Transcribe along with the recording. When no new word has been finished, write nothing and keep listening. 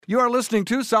You are listening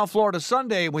to South Florida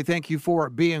Sunday, and we thank you for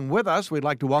being with us. We'd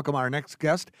like to welcome our next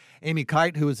guest, Amy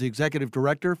Kite, who is the Executive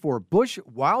Director for Busch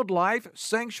Wildlife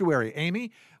Sanctuary.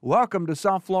 Amy, welcome to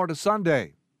South Florida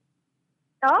Sunday.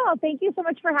 Oh, thank you so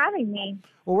much for having me.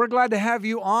 Well, we're glad to have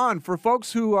you on. For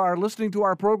folks who are listening to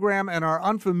our program and are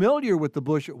unfamiliar with the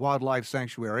Busch Wildlife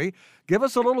Sanctuary, give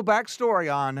us a little backstory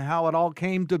on how it all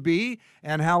came to be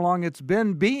and how long it's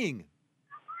been being.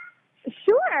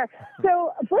 Sure.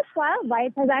 So Busch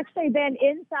Wildlife has actually been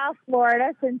in South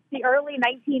Florida since the early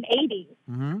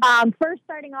 1980s. First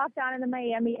starting off down in the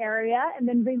Miami area and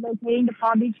then relocating to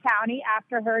Palm Beach County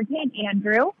after Hurricane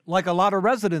Andrew. Like a lot of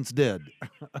residents did.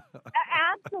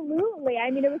 Absolutely.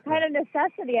 I mean, it was kind of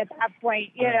necessity at that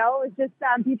point. You know, it was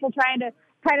just people trying to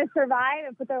kind of survive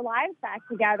and put their lives back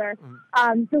together.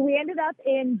 So we ended up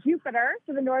in Jupiter,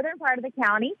 so the northern part of the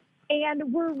county.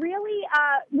 And we're really,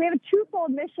 we have a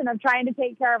twofold mission of trying to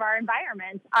take care of our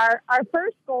environment. Our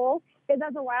first goal is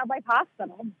as a wildlife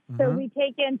hospital. So we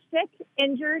take in sick,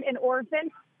 injured, and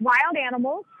orphaned wild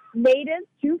animals, natives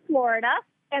to Florida.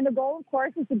 And the goal, of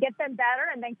course, is to get them better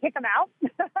and then kick them out,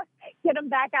 get them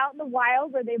back out in the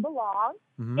wild where they belong.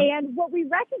 And what we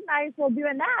recognize while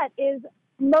doing that is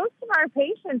most of our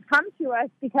patients come to us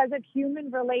because of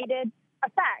human-related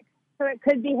effects. So it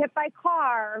could be hit by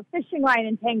car or fishing line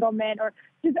entanglement or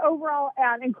just overall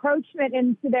encroachment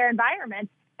into their environment.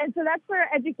 And so that's where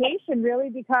education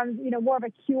really becomes, you know, more of a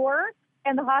cure,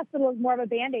 and the hospital is more of a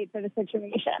Band-Aid for the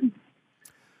situation.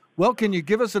 Well, can you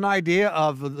give us an idea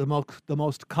of the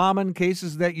most common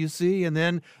cases that you see and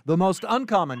then the most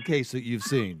uncommon case that you've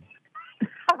seen?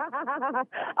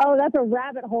 Oh, that's a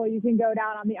rabbit hole you can go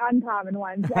down on the uncommon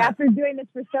ones. After doing this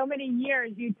for so many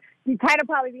years, you kind of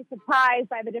probably be surprised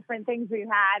by the different things we've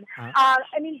had.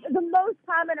 I mean, the most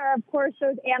common are, of course,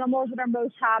 those animals that are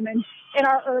most common in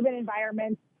our urban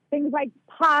environments. Things like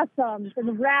possums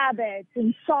and rabbits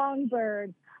and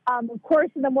songbirds. Of course,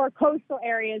 in the more coastal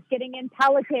areas, getting in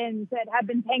pelicans that have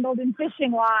been tangled in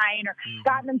fishing line or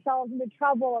gotten themselves into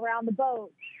trouble around the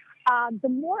boat. The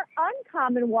more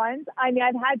uncommon ones, I mean,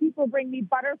 I've had people bring me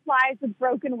butterflies with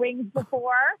broken wings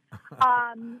before.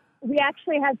 We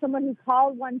actually had someone who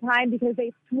called one time because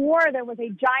they swore there was a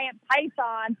giant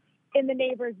python in the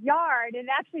neighbor's yard, and it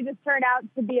actually just turned out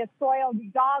to be a soiled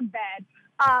dog bed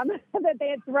that they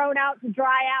had thrown out to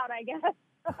dry out, I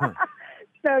guess.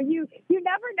 So you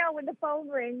never know when the phone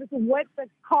rings what the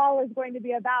call is going to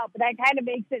be about, but that kind of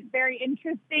makes it very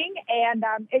interesting, and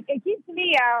it keeps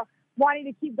me wanting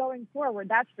to keep going forward,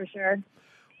 that's for sure.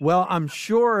 Well, I'm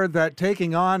sure that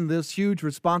taking on this huge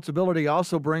responsibility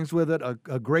also brings with it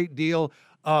a great deal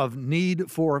of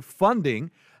need for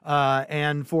funding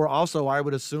and for also, I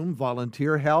would assume,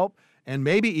 volunteer help and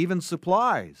maybe even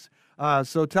supplies.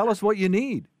 So tell us what you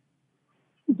need.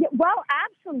 Yeah, well,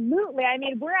 absolutely. I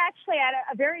mean, we're actually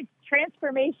at a very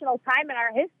transformational time in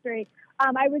our history.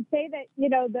 I would say that, you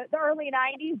know, the early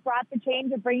 90s brought the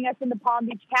change of bringing us into Palm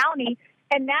Beach County.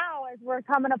 And now, as we're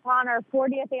coming upon our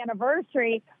 40th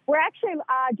anniversary, we're actually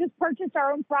just purchased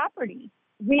our own property.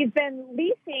 We've been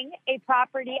leasing a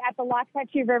property at the Loch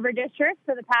River District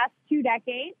for the past 2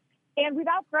 decades, and we've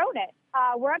outgrown it.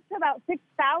 We're up to about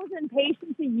 6,000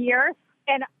 patients a year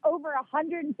and over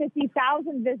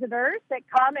 150,000 visitors that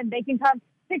come, and they can come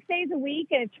 6 days a week,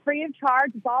 and it's free of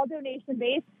charge. It's all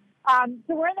donation-based.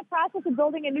 So we're in the process of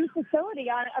building a new facility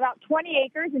on about 20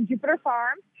 acres in Jupiter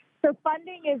Farm. So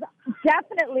funding is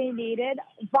definitely needed.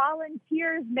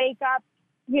 Volunteers make up,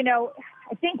 you know,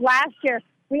 I think last year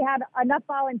we had enough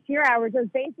volunteer hours. It was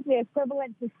basically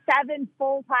equivalent to 7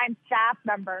 full-time staff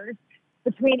members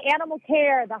between animal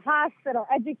care, the hospital,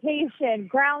 education,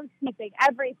 groundskeeping,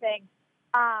 everything.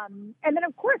 And then,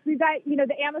 of course, we've got, you know,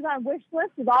 the Amazon wish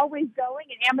list is always going,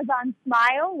 and Amazon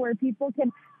Smile, where people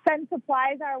can send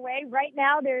supplies our way. Right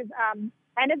now, there's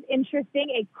kind of interesting,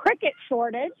 a cricket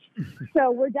shortage.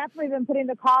 So we're definitely been putting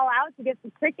the call out to get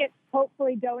some crickets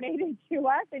hopefully donated to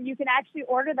us, and you can actually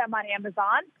order them on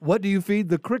Amazon. What do you feed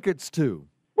the crickets to?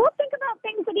 Well, think about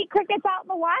things that eat crickets out in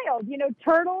the wild. You know,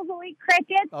 turtles will eat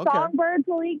crickets, songbirds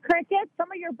will eat crickets, some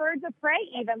of your birds of prey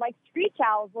even, like screech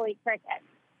owls will eat crickets.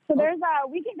 So there's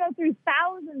we can go through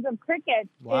thousands of crickets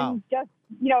in just,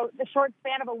 you know, the short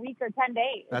span of a week or 10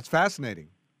 days. That's fascinating.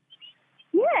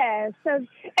 Yeah. So, and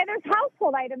there's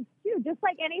household items too. Just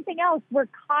like anything else, we're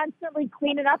constantly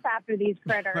cleaning up after these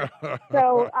critters.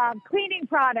 So cleaning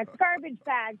products, garbage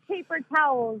bags, paper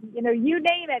towels, you know, you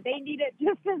name it. They need it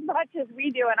just as much as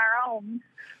we do in our homes.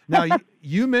 Now,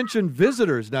 you mentioned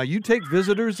visitors. Now, you take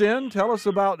visitors in. Tell us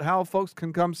about how folks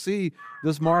can come see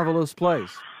this marvelous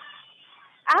place.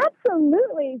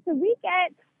 Absolutely. So we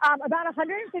get About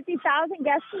 150,000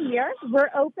 guests a year.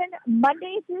 We're open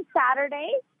Monday through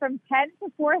Saturday from 10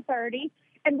 to 4:30,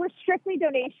 and we're strictly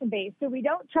donation-based, so we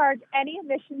don't charge any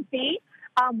admission fee.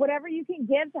 Whatever you can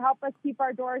give to help us keep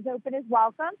our doors open is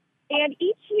welcome. And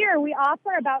each year we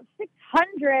offer about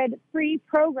 600 free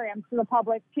programs to the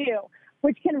public, too,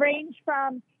 which can range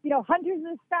from, Hunters in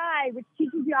the Sky, which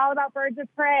teaches you all about birds of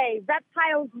prey,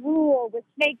 Reptiles Rule with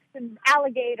snakes and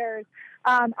alligators,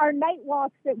 our night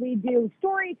walks that we do,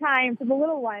 story time for the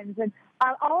little ones. And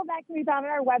all of that can be found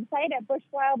on our website at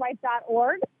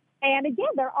bushwildlife.org. And again,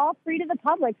 they're all free to the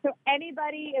public, so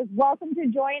anybody is welcome to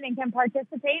join and can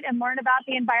participate and learn about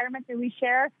the environment that we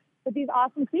share with these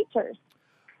awesome creatures.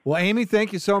 Well, Amy,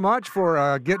 thank you so much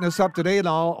for getting us up to date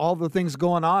on all the things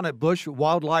going on at Busch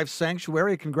Wildlife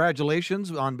Sanctuary.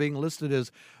 Congratulations on being listed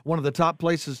as one of the top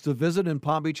places to visit in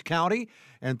Palm Beach County.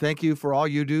 And thank you for all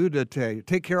you do to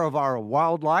take care of our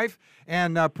wildlife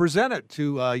and present it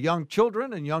to young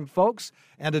children and young folks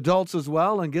and adults as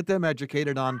well, and get them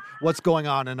educated on what's going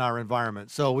on in our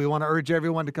environment. So we want to urge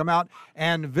everyone to come out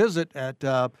and visit at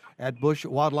Busch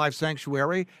Wildlife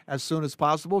Sanctuary as soon as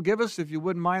possible. Give us, if you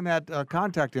wouldn't mind, that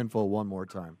contact info one more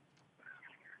time.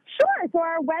 Sure. So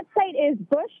our website is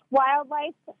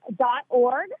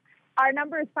bushwildlife.org. Our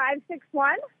number is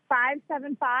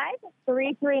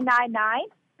 561-575-3399.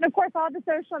 And, of course, all the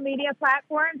social media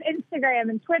platforms, Instagram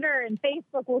and Twitter and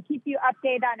Facebook, will keep you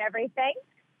updated on everything.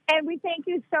 And we thank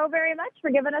you so very much for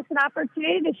giving us an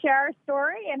opportunity to share our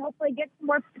story and hopefully get some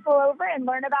more people over and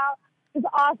learn about this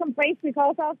awesome place we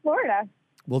call South Florida.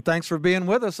 Well, thanks for being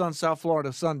with us on South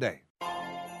Florida Sunday.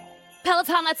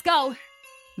 Peloton, let's go.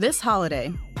 This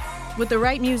holiday, with the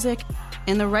right music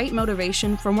and the right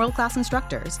motivation from world-class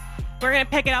instructors, we're going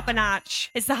to pick it up a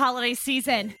notch. It's the holiday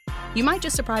season. You might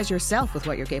just surprise yourself with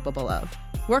what you're capable of.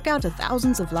 Work out to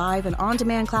thousands of live and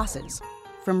on-demand classes,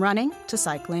 from running to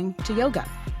cycling to yoga.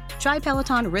 Try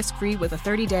Peloton risk-free with a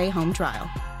 30-day home trial.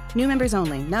 New members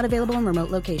only, not available in remote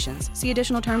locations. See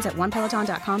additional terms at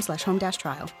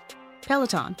onepeloton.com/home-trial.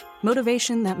 Peloton,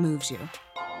 motivation that moves you.